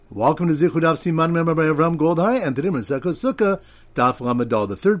Welcome to Zichud Daf Siman Member by Avram Goldhar, and today we're in Succah, Daf Lamadal,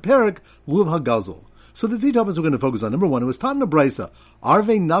 the third parak, Lulav HaGazel. So the three topics we're going to focus on. Number one, it was taught in a brisa. Arve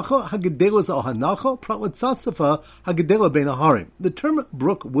nacho hagedelos al hanacho pratlat tzatzafa hagedela bein aharim. The term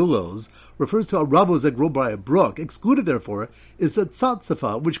brook willows refers to arabos that grow by a brook. Excluded, therefore, is the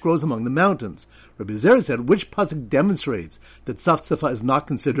tzatzafa, which grows among the mountains. Rabbi Zer said, which pasuk demonstrates that tzatzafa is not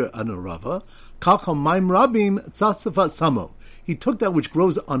considered an arava? Kach ha'mayim rabim tzatzafa samo. He took that which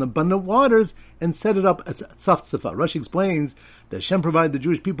grows on abundant waters and set it up as tzatzafa. Rashi explains that Hashem provided the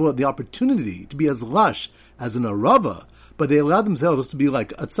Jewish people the opportunity to be as lush as an arava, but they allowed themselves to be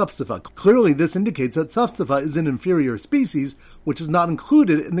like a tzatzafa. Clearly, this indicates that tzatzafa is an inferior species, which is not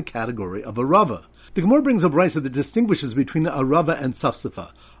included in the category of arava. The Gemara brings a brisa that distinguishes between arava and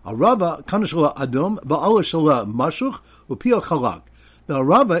tzatzafa. Arava, kanashala adom, ba'ala shala mashuch, u'pia chalak. The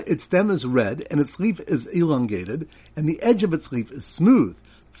arava, its stem is red, and its leaf is elongated, and the edge of its leaf is smooth.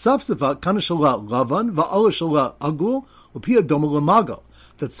 Tzatzafa, kanashala lavan, va'ala shala agul, u'pia doma lamago.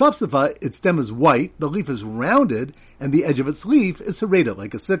 The tzatzafa, its stem is white, the leaf is rounded, and the edge of its leaf is serrated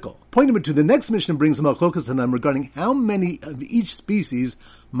like a sickle. Point number two, the next Mishnah brings a machlokas hanam regarding how many of each species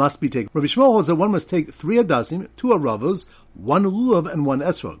must be taken. Rabbi Shmuel holds that one must take 3 hadassim, 2 aravos, 1 lulav, and 1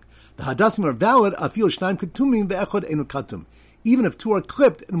 esrog. The hadassim are valid, afil shnaim ketumim ve'echod enu katum. Even if 2 are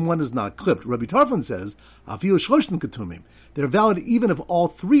clipped and 1 is not clipped. Rabbi Tarfon says, afil shloshim ketumim. They're valid even if all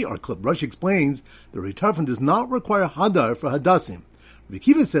 3 are clipped. Rashi explains that Rabbi Tarfon does not require hadar for hadassim. Rabbi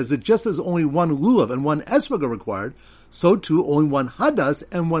Kiva says that just as only 1 lulav and 1 esrog are required, so too only 1 hadas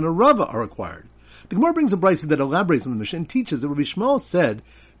and 1 arava are required. The Gemara brings a brisa that elaborates on the Mishnah and teaches that Rabbi Shmuel said,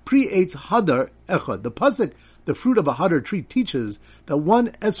 pre-eitz hadar echad. The pasuk, the fruit of a hadar tree, teaches that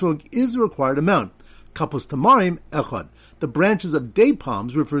 1 esrog is the required amount. Kapos tamarim echad. The branches of day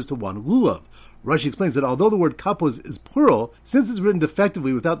palms refers to 1 lulav. Rashi explains that although the word kapos is plural, since it's written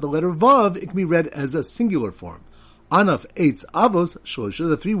defectively without the letter vav, it can be read as a singular form. Anaf eitz avos shlosha,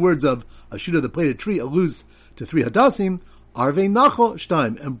 the 3 words of a shoot of the plaited tree alludes to 3 hadassim. Arve nacho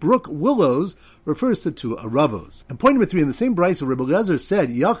shtaim, and brook willows refers to 2 aravos. And point number 3, in the same brisa, Rabbi Eliezer said,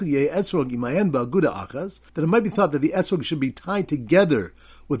 Yachye esrog imayen ba'aguda achas, that it might be thought that the esrog should be tied together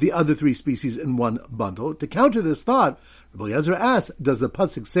with the other 3 species in 1 bundle. To counter this thought, Rabbi Eliezer asks, does the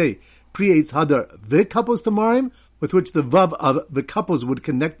pasuk say, pre-eitz hadar v'kapos tamarim, with which the vav of the kapos would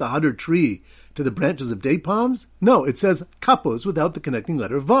connect the hadar tree to the branches of date palms? No, it says kapos without the connecting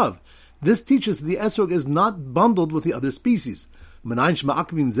letter vav. This teaches that the esrog is not bundled with the other species. And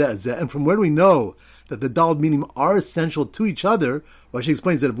from where do we know that the daled meaning are essential to each other? Rashi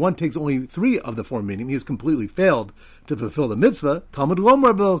explains that if one takes only 3 of the 4 meaning, he has completely failed to fulfill the mitzvah. The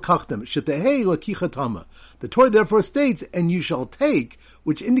Torah therefore states, and you shall take,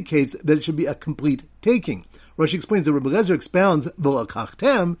 which indicates that it should be a complete taking. Rashi explains that Rabbi Eliezer expounds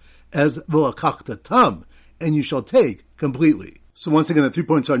v'lakachtem as v'lakachtatam, and you shall take completely. So once again, the 3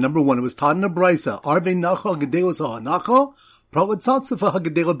 points are, number 1, it was taught in a brisa, Arve nacho hagedelos ha'anacho, pratlat tzatzafa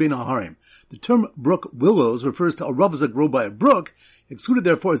hagedela bein aharim. The term brook willows refers to aravos that grow by a brook. Excluded,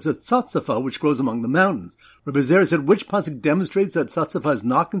 therefore, is the tzatzafa, which grows among the mountains. Rabbi Zer said, which pasuk demonstrates that tzatzafa is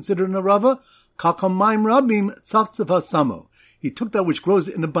not considered an arava? Kach ha'mayim rabim tzatzafa samo. He took that which grows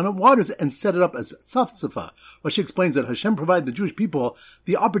in abundant waters and set it up as tzatzafa. Rashi explains that Hashem provided the Jewish people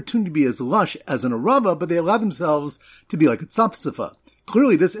the opportunity to be as lush as an arava, but they allowed themselves to be like a tzatzafa.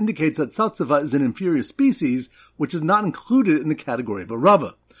 Clearly, this indicates that tzatzafa is an inferior species, which is not included in the category of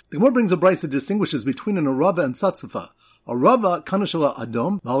arava. The Gemara brings a brisa that distinguishes between an arava and tzatzafa. Arava, kanashala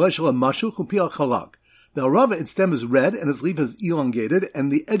adom, ma'aleshala mashuch, u'pia chalak. The arava, its stem is red, and its leaf is elongated,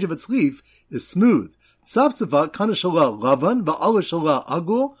 and the edge of its leaf is smooth. Tzatzafa, kanashala lavan, va'aleshala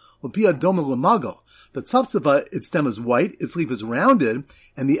agul, u'pia doma lamago. The tzatzafa, its stem is white, its leaf is rounded,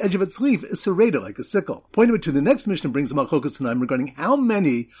 and the edge of its leaf is serrated like a sickle. Point number 2, the next Mishnah brings a machlokas hanam regarding how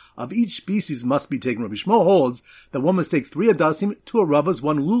many of each species must be taken. Rabbi Shmuel holds that one must take 3 hadassim, 2 aravos,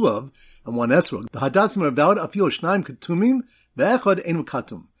 1 lulav, and 1 esrog. The hadassim are valid afil shnaim ketumim ve'echad enu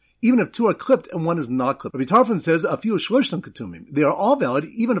katum. Even if 2 are clipped and 1 is not clipped. Rabbi Tarfon says afil shloshim ketumim. They are all valid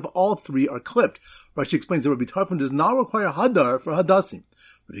even if all 3 are clipped. Rashi explains that Rabbi Tarfon does not require hadar for hadassim.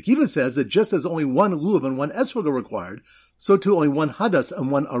 Rabbi Kiva says that just as only 1 lulav and 1 esrog are required, so too only 1 hadas and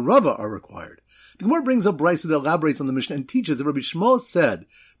 1 arava are required. The Gemara brings up brisa that elaborates on the Mishnah and teaches that Rabbi Shmuel said,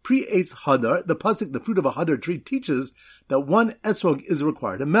 pre-eitz hadar, the pasuk, the fruit of a hadar tree, teaches that one esrog is a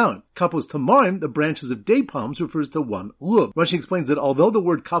required amount. Kapos tamarim, the branches of date palms, refers to one luv. Rashi explains that although the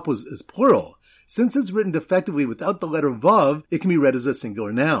word kapos is plural, since it's written defectively without the letter vav, it can be read as a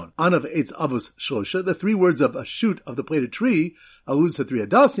singular noun. Anav eitz avos shlosha, the three words of a shoot of the plaited tree, alludes to 3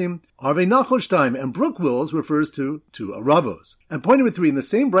 hadasim. Arvei nachol shtaim, and brook willows refers to 2 aravos. And point number 3, in the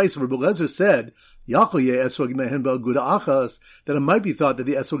same brayso, Rebbe Lezer said, Yachol yeh esrog mehen ba'aguda achas, that it might be thought that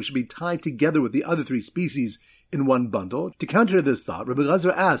the esrog should be tied together with the other 3 species in one bundle. To counter this thought, Rebbe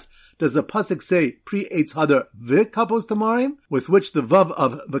Lezer asked, does the pasuk say pri eitz hadar v'kapos tamarim, with which the vav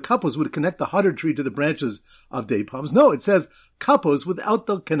of the kapos would connect the hadar tree to the branches of date palms? No, it says kapos without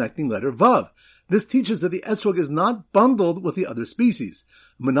the connecting letter vav. This teaches that the esrog is not bundled with the other species.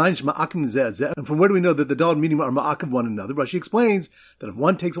 And from where do we know that the daled meaning are ma'akim one another? Rashi explains that if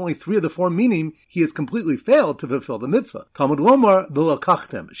one takes only 3 of the 4 meaning, he has completely failed to fulfill the mitzvah. Talmud lomar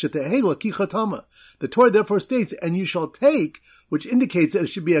v'lakachtem shetehei lakichatama. The Torah therefore states, and you shall take, which indicates that it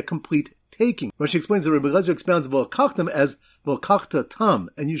should be a complete taking. Rashi explains that Rebbe Lezer expounds v'lakachtem as v'lakachta tam,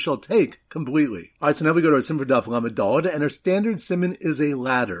 and you shall take completely. Alright, so now we go to our simon daf lamed daled, and our standard simon is a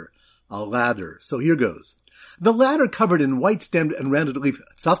ladder. A ladder. So here goes. The ladder, covered in white-stemmed and rounded leaf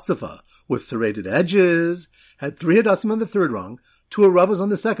tzaftzafah with serrated edges, had 3 hadasim on the 3rd rung, 2 aravos on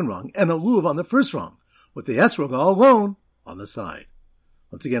the 2nd rung, and a luv on the 1st rung, with the esrog all alone on the side.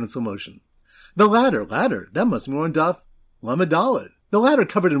 Once again in slow motion. The ladder, that must be more on daf lamed daled. The ladder,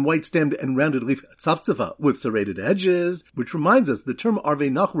 covered in white-stemmed and rounded leaf tzaftzafah with serrated edges, which reminds us the term arvei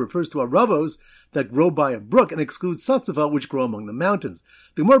nachol refers to aravos that grow by a brook and excludes tzaftzafah which grow among the mountains.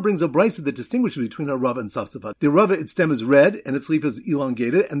 The Gemara brings a brayso that distinguishes between arava and tzaftzafah. The arava, its stem is red and its leaf is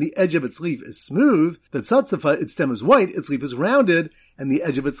elongated and the edge of its leaf is smooth. The tzaftzafah, its stem is white, its leaf is rounded, and the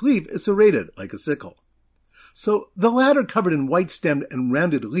edge of its leaf is serrated like a sickle. So the ladder, covered in white-stemmed and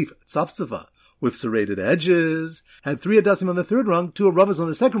rounded leaf tzaftzafah with serrated edges, had 3 hadasim on the 3rd rung, 2 aravos on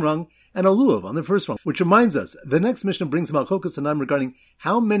the 2nd rung, and a luv on the 1st rung. Which reminds us, the next Mishnah brings malchokas tanaim regarding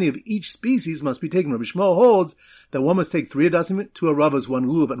how many of each species must be taken. Rabbi Shmuel holds that one must take 3 hadasim, 2 aravos, 1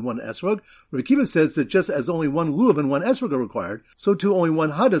 luv, and 1 esrog. Rabbi Kiva says that just as only 1 luv and 1 esrog are required, so too only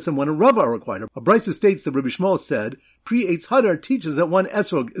 1 hadas and 1 arava are required. A brayso states that Rabbi Shmuel said, Pri eitz hadar teaches that 1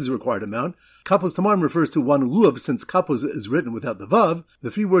 esrog is a required amount. Kapos tamarim refers to 1 luv, since kapos is written without the vav. The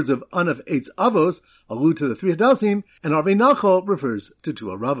 3 words of anav eitz avos allude to the 3 hadasim, and arvei nachol refers to 2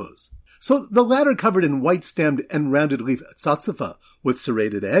 aravos. So the ladder, covered in white-stemmed and rounded leaf tzaftzafah with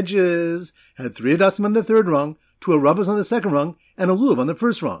serrated edges, had 3 hadasim on the 3rd rung, 2 aravos on the 2nd rung, and a luv on the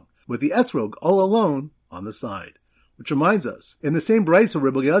 1st rung, with the esrog all alone on the side. Which reminds us, in the same brayso,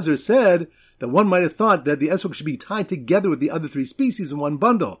 Rebbe Lezer said that one might have thought that the esrog should be tied together with the other 3 species in one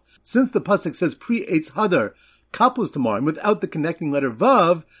bundle. Since the pasuk says pri eitz hadar kapos tamarim without the connecting letter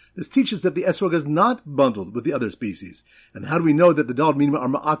vav, this teaches that the esrog is not bundled with the other species. And how do we know that the daled meaning are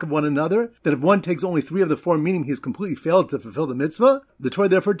ma'akav one another? That if one takes only 3 of the 4 meaning, he has completely failed to fulfill the mitzvah? The Torah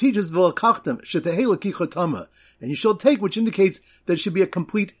therefore teaches v'lakachtem shetehei lakichotama, and you shall take, which indicates that it should be a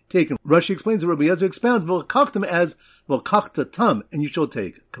complete taken. Rashi explains that Rabbi Yezer expounds v'lakachtem as v'lakachta tam, and you shall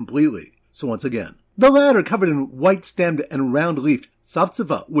take completely. So once again, the ladder, covered in white-stemmed and round-leafed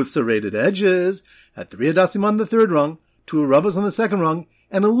tzaftzafah with serrated edges, had 3 hadasim on the 3rd rung, 2 aravos on the 2nd rung,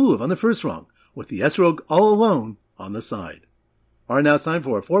 and a luv on the 1st rung, with the esrog all alone on the side. Alright, now it's time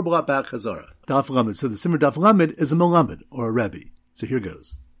for a 4-block back chazara. Daf lamed. So the simmer daf lamed is a melamed, or a rebbe. So here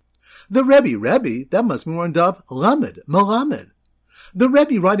goes. The rebbe, that must be more in daf lamed, melamed. The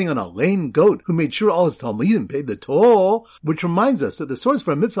Rebbe riding on a lame goat who made sure all his Talmidim paid the toll, which reminds us that the source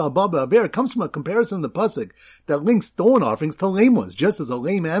for a mitzvah haba ba'aver comes from a comparison in the pasuk that links stolen offerings to lame ones. Just as a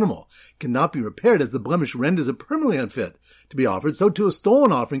lame animal cannot be repaired as the blemish renders it permanently unfit to be offered, so too a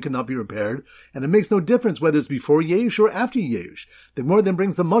stolen offering cannot be repaired, and it makes no difference whether it's before Yehush or after Yehush. The Gemara then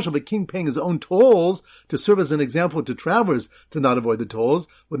brings the mashal of a king paying his own tolls to serve as an example to travelers to not avoid the tolls,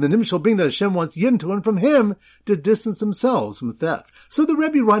 when the nimshal being that Hashem wants Yidden to learn from him to distance themselves from theft. So the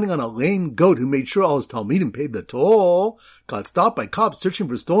Rebbe riding on a lame goat who made sure all his Talmidim paid the toll got stopped by cops searching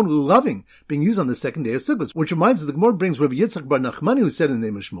for stone lulavim being used on the 2nd day of Sukkot, which reminds us the Gemara brings Rabbi Yitzchak bar Nachmani, who said in the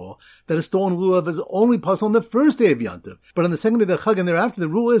name of Shmuel that a stolen lulav is only possible on the 1st day of Yantiv, but on the 2nd day of the Chag and thereafter the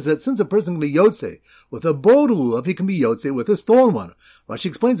rule is that since a person can be Yotzei with a borrowed lulav, he can be Yotzei with a stolen one. Rashi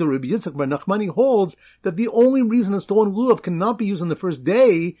explains that Rabbi Yitzchak bar Nachmani holds that the only reason a stolen lulav cannot be used on the 1st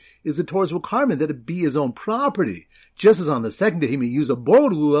day is the Torah's requirement that it be his own property. Just as on the 2nd day he may use a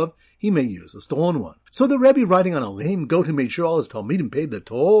borrowed lulav, he may use a stolen one. So the Rebbe riding on a lame goat who made sure all his Talmidim paid the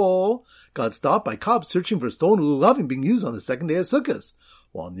toll got stopped by cops searching for stolen lulavim being used on the 2nd day of Sukkot,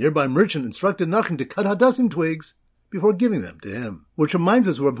 while a nearby merchant instructed Nachman to cut hadasim twigs before giving them to him. Which reminds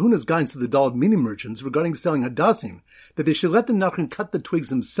us of Rav Huna's guidance to the Daled Minim merchants regarding selling hadassim, that they should let the Nachrim cut the twigs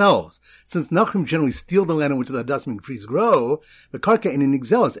themselves, since Nachrim generally steal the land in which the hadassim trees grow, the karka in an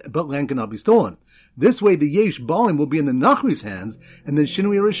exelis, but land cannot be stolen. This way the yesh balim will be in the Nachri's hands, and then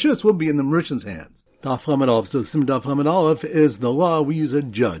shinui reshus will be in the merchant's hands. Daf Lamed Aleph. So the Sim Daf Lamed Aleph is the law. We use a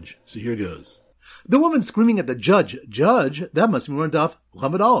judge. So here goes. The woman screaming at the judge, that must be more Daf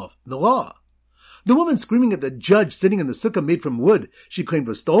Lamed Aleph, the law. The woman screaming at the judge sitting in the sukkah made from wood she claimed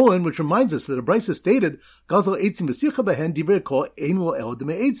was stolen, which reminds us that a brisa stated, Gazel eitzim v'sicha behen divrei kol ein lo el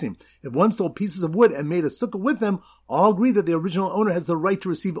demei eitzim. If one stole pieces of wood and made a sukkah with them, all agree that the original owner has the right to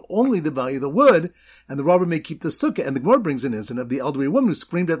receive only the value of the wood, and the robber may keep the sukkah. And the Gemara brings an incident of the elderly woman who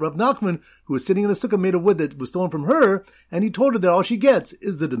screamed at Rav Nachman, who was sitting in a sukkah made of wood that was stolen from her, and he told her that all she gets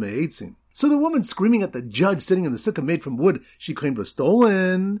is the demei eitzim. So the woman screaming at the judge sitting in the sukkah made from wood she claimed was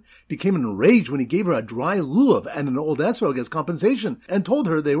stolen became enraged when he gave her a dry lulav and an old esrog as compensation and told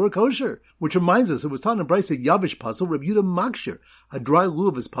her they were kosher. Which reminds us, it was taught in Brisa Yavish Pasul, Rabbi Yehuda Makshir. A dry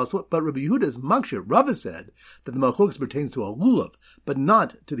lulav is pasul, but Rabbi Yehuda is Makshir. Rava said that the malchus pertains to a lulav, but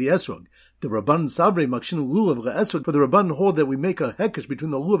not to the esrog. The Rabban Sabre Makshin Lulav Esrog, for the Rabban hold that we make a hekesh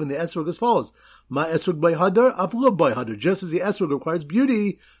between the lulav and the esrog as follows. Ma esrog by hadar, af lulav by hadar. Just as the esrog requires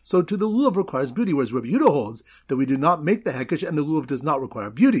beauty, so too the lulav requires beauty, whereas Rabbi Yehuda holds that we do not make the hekesh and the lulav does not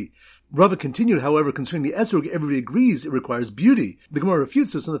require beauty. Rava continued, however, concerning the esrog, everybody agrees it requires beauty. The Gemara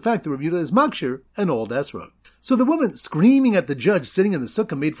refutes this on the fact that Rabbi Yehuda is Makshir and old esrog. So the woman screaming at the judge sitting in the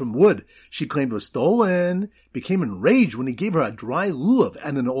sukkah made from wood she claimed was stolen became enraged when he gave her a dry lulav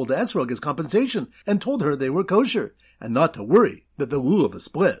and an old esrog as compensation and told her they were kosher and not to worry that the lulav is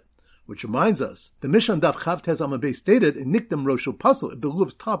split. Which reminds us, the Mishnah Daf Chav Tes Amud Beis stated in Nikdam Roshu Pasul, if the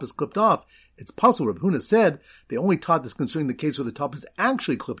lulav's top is clipped off, it's pasul. Rav Huna said they only taught this concerning the case where the top is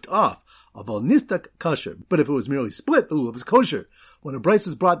actually clipped off. Aval nistak kosher. But if it was merely split, the lulav is kosher. When a brisa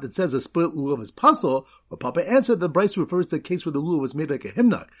is brought that says a split lulav is pasul, Papa answered the brisa refers to the case where the lulav was made like a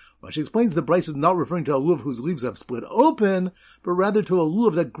himnak. Rashi explains the brisa is not referring to a lulav whose leaves have split open, but rather to a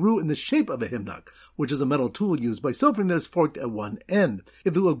lulav that grew in the shape of a himnak, which is a metal tool used by sofrim that is forked at one end.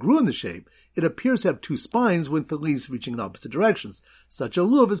 If the lulav grew in the shape, it appears to have two spines with the leaves reaching in opposite directions. Such a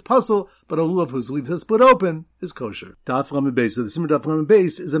lulav is pasul, but a lulav whose leaves have split open is kosher. Daf Lamed Beis. So the Simmer Daf Lamed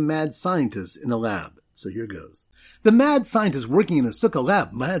Beis is a mad scientist in a lab. So here goes. The mad scientist working in a sukkah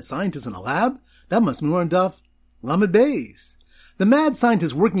lab. Mad scientist in a lab? That must be more in Daf Lamed Beis. The mad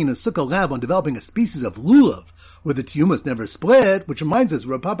scientist working in a sukkah lab on developing a species of lulav where the tiyumas never split, which reminds us,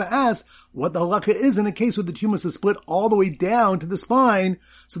 Rav Papa asks what the halakha is in a case where the tiyumas is split all the way down to the spine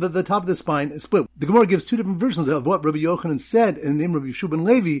so that the top of the spine is split. The Gemara gives two different versions of what Rabbi Yochanan said in the name of Rabbi Yeshua ben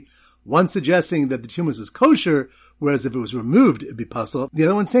Levi, one suggesting that the tiyumas is kosher, whereas if it was removed, it'd be pasul. The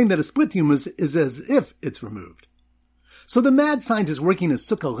other one saying that a split tiyumas is as if it's removed. So the mad scientist working in a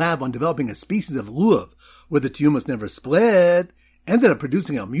sukkah lab on developing a species of lulav where the tiyumas never split ended up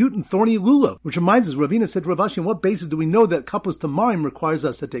producing a mutant thorny lulav, which reminds us, Ravina said to Rav Ashi, on what basis do we know that kapos tamarim requires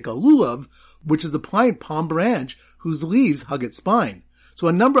us to take a lulav, which is the pliant palm branch whose leaves hug its spine? So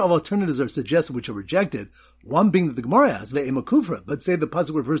a number of alternatives are suggested which are rejected, one being that the Gemara has, le'ema kufra, but say the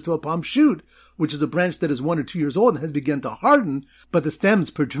pasuk refers to a palm shoot, which is a branch that is 1 or 2 years old and has begun to harden, but the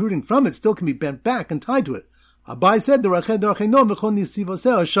stems protruding from it still can be bent back and tied to it. Abai said,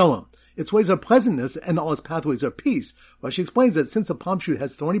 its ways are pleasantness and all its pathways are peace. Well, she explains that since a palm shoot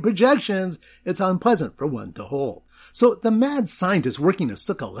has thorny projections, it's unpleasant for one to hold. So the mad scientist working in a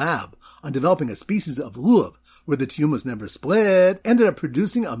sukkah lab on developing a species of lulav where the tiyumas never split ended up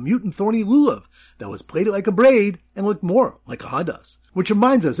producing a mutant thorny lulav that was plaited like a braid and looked more like a hadas. Which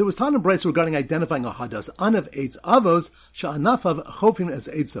reminds us, it was taught in Brisa regarding identifying a hadas, anav eitz avos, sha'anafav chofin as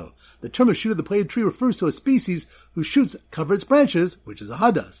eitzo. The term of shoot of the plaited tree refers to a species whose shoots cover its branches, which is a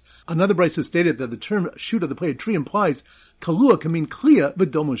hadas. Another Brisa stated that the term shoot of the plaited tree implies kalua can mean kliya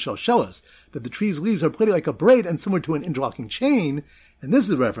v'domo shalshelas, that the tree's leaves are plaited like a braid and similar to an interlocking chain, and this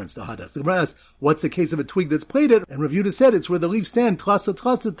is a reference to hadas. The Gemara asks, what's the case of a twig that's plaited? And Rav Yehuda said it's where the leaves stand, tlasa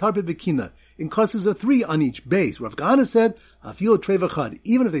tarpe b'kina, in clusters of 3 on each base. Rav Kahana said, afilo trevachad,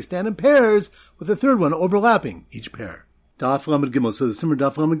 even if they stand in pairs, with a third one overlapping each pair. Daf Lamed Gimel. So the Simmer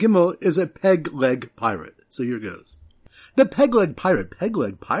Daf Lamed Gimel is a peg-leg pirate. So here goes. The peg-leg pirate,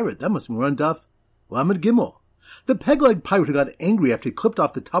 that must be more on Daf Lamed Gimel. The peg-leg pirate who got angry after he clipped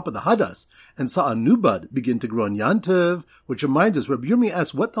off the top of the hadas and saw a new bud begin to grow on Yantiv, which reminds us, Rabbi Yirmi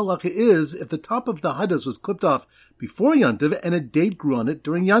asked what the halakha is if the top of the hadas was clipped off before Yantiv and a date grew on it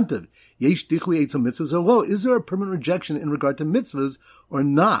during Yantiv. Yesh dichli eitzah mitzvahs or lo. Is there a permanent rejection in regard to mitzvahs or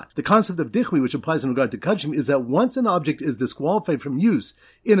not. The concept of dichui, which applies in regard to kachim, is that once an object is disqualified from use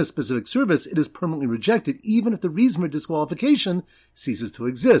in a specific service, it is permanently rejected, even if the reason for disqualification ceases to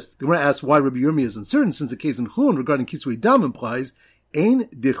exist. The Gemara asks why Rabbi Yirmiyah is uncertain, since the case in Chulin regarding kisui dam implies Ein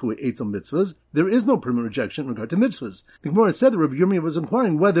dichui etzel mitzvahs. There is no permanent rejection in regard to mitzvahs. The Gemara said that Rabbi Yirmiyah was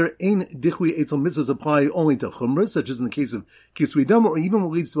inquiring whether ein dichui etzel mitzvahs apply only to chumras, such as in the case of kisui dam, or even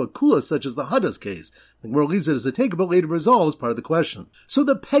what leads to a kula, such as the hadas case. The Gemara leaves it as a take, but later resolves part of the question. So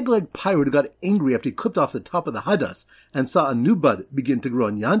the peg-leg pirate who got angry after he clipped off the top of the hadas and saw a new bud begin to grow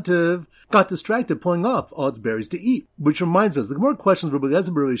on Yantiv, got distracted pulling off all its berries to eat. Which reminds us, the Gemara questions Rabbi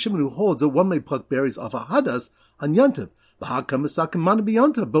Eliezer ben Rabbi Shimon, who holds that one may pluck berries off a hadas on Yantiv.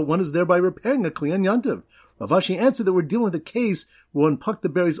 But one is thereby repairing a kli on Yantiv. Rav Ashi answered that we're dealing with a case where one plucked the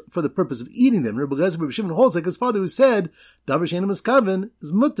berries for the purpose of eating them. Rabbi Eliezer ben Rabbi Shimon holds like his father, who said, Davar she'eino miskaven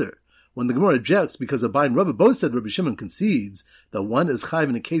is mutter. When the Gemara objects, because Abai and Rabbi both said Rabbi Shimon concedes that one is chayv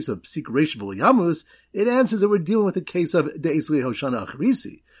in a case of psik reish v'yamus, it answers that we're dealing with a case of de'esli hoshana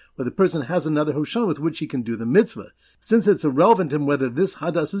achrisi, where the person has another hoshana with which he can do the mitzvah. Since it's irrelevant to him whether this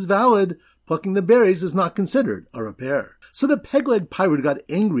hadas is valid, plucking the berries is not considered a repair. So the peg-leg pirate got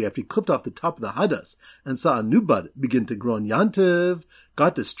angry after he clipped off the top of the hadas and saw a new bud begin to grow on Yantiv,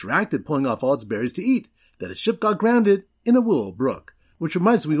 got distracted pulling off all its berries to eat, that his ship got grounded in a willow brook. Which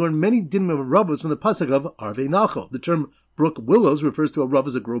reminds us, we learn many dinim of rabbos from the pasuk of Arvei Nachal. The term brook willows refers to a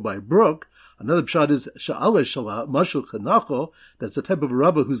rabbos that grow by a brook. Another pshat is sha'ale shala mashul chanachal. That's the type of a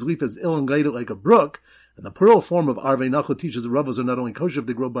rabbah whose leaf is elongated like a brook. And the plural form of Arvei Nachal teaches the rabbos are not only kosher if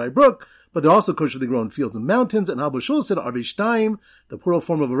they grow by a brook, but they're also kosher if they grow in fields and mountains. And Abba Shul said Arvei Shtaim, the plural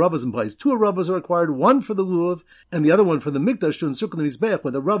form of a rabbos implies two rabbos are required, one for the lulav and the other one for the mikdash to encircle the mizbeach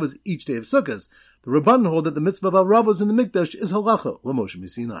with the rabbos each day of Sukkot. The Rabbanan hold that the mitzvah of rabbos in the mikdash is halacha l'Moshe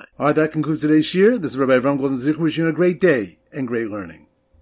Misinai. All right, that concludes today's shir. This is Rabbi Avram Golden Zich wishing you a great day and great learning.